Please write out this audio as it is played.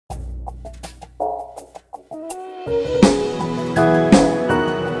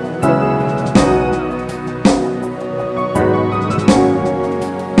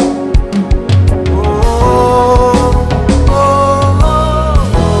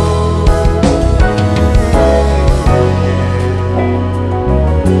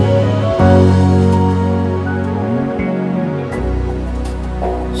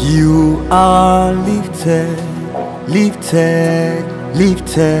You are lifted, lifted,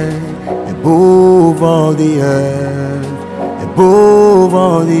 lifted above all the earth, above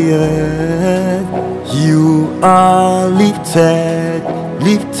all the earth. You are lifted,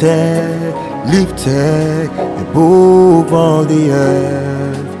 lifted, lifted above all the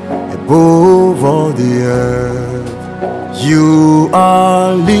earth, above all the earth. You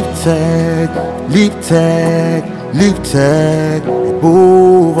are lifted, lifted, lifted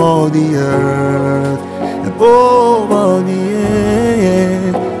above all the earth, above all the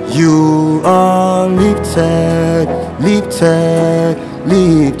earth. You are lifted, lifted,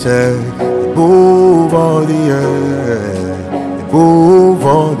 lifted above all the earth, above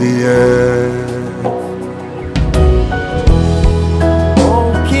all the earth.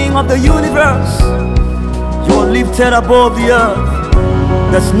 Oh, King of the universe, you are lifted above the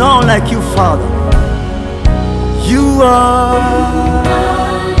earth. There's none like you, Father. You are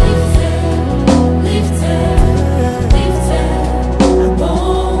lifted, lifted, lifted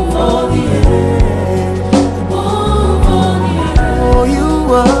above all the earth, above all the earth. Oh, you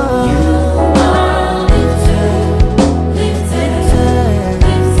are lifted, lifted,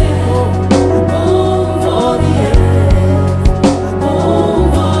 lifted above all the earth,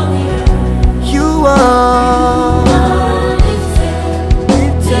 above all the earth. You are lifted,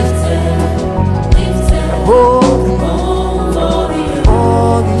 lifted, lifted above.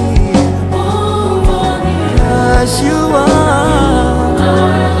 Yes, you are.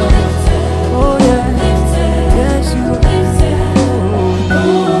 Oh yeah. Yes, you are.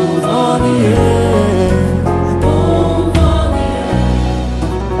 Above all the earth. Above all the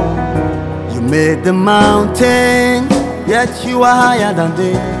earth. You made the mountains, yet you are higher than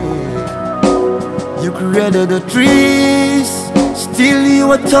they. You created the trees, still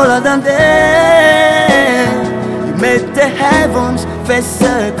you are taller than they. You made the heavens, first,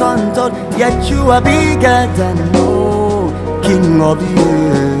 second, third, yet you are bigger than no King of the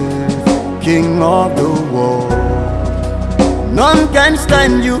earth, King of the world. None can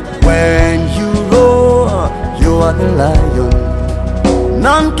stand you when you roar, you are the lion.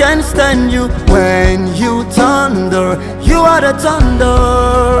 None can stand you when you thunder, you are the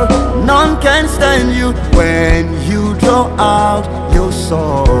thunder. None can stand you when you draw out your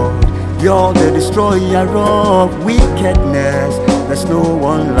sword. You're the destroyer of wickedness. There's no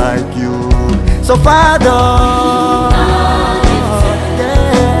one like you. So Father,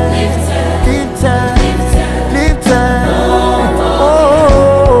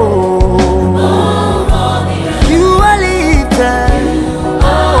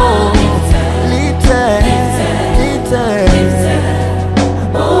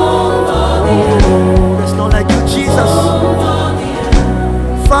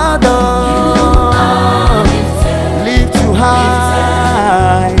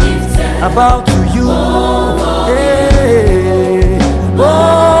 about to you, hey,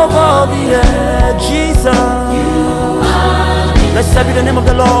 over the earth, Jesus. Blessed be the name of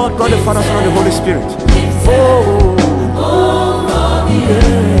the Lord, God the Father, Son, and the Holy Spirit.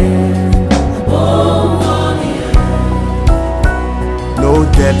 No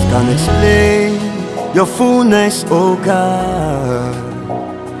depth can explain your fullness, oh God.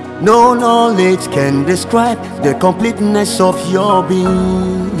 No knowledge can describe the completeness of your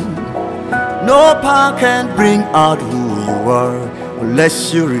being. No power can bring out who you are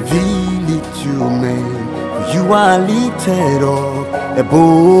unless you reveal it to men. For you are lifted up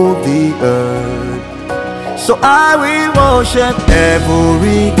above the earth. So I will worship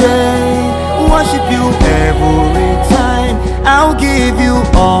every day, worship you every time. I'll give you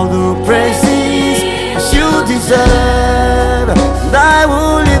all the praises you deserve. And I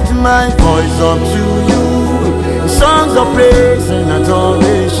will lift my voice up to you in songs of praise and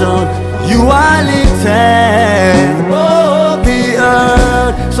adoration. You are lifted above the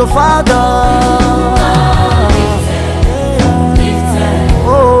earth. So Father,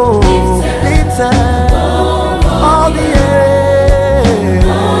 oh, lifted all the earth.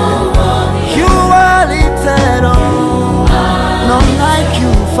 You are lifted up, none like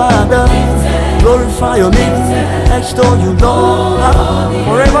you, Father. Glorify your name, extol you, Lord.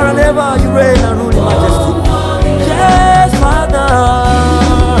 Forever and ever you reign and rule in majesty. Yes, Father.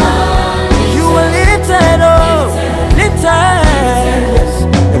 Yes,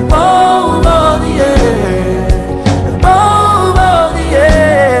 above all the earth.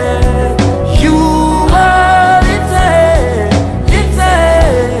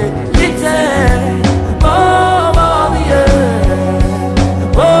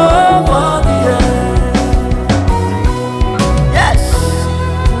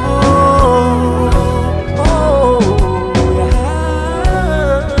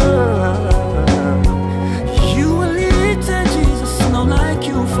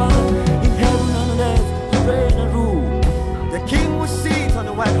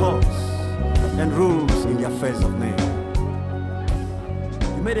 and rules in the affairs of men.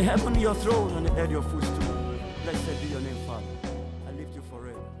 You made heaven your throne and the earth your footstool. Blessed be your name, Father.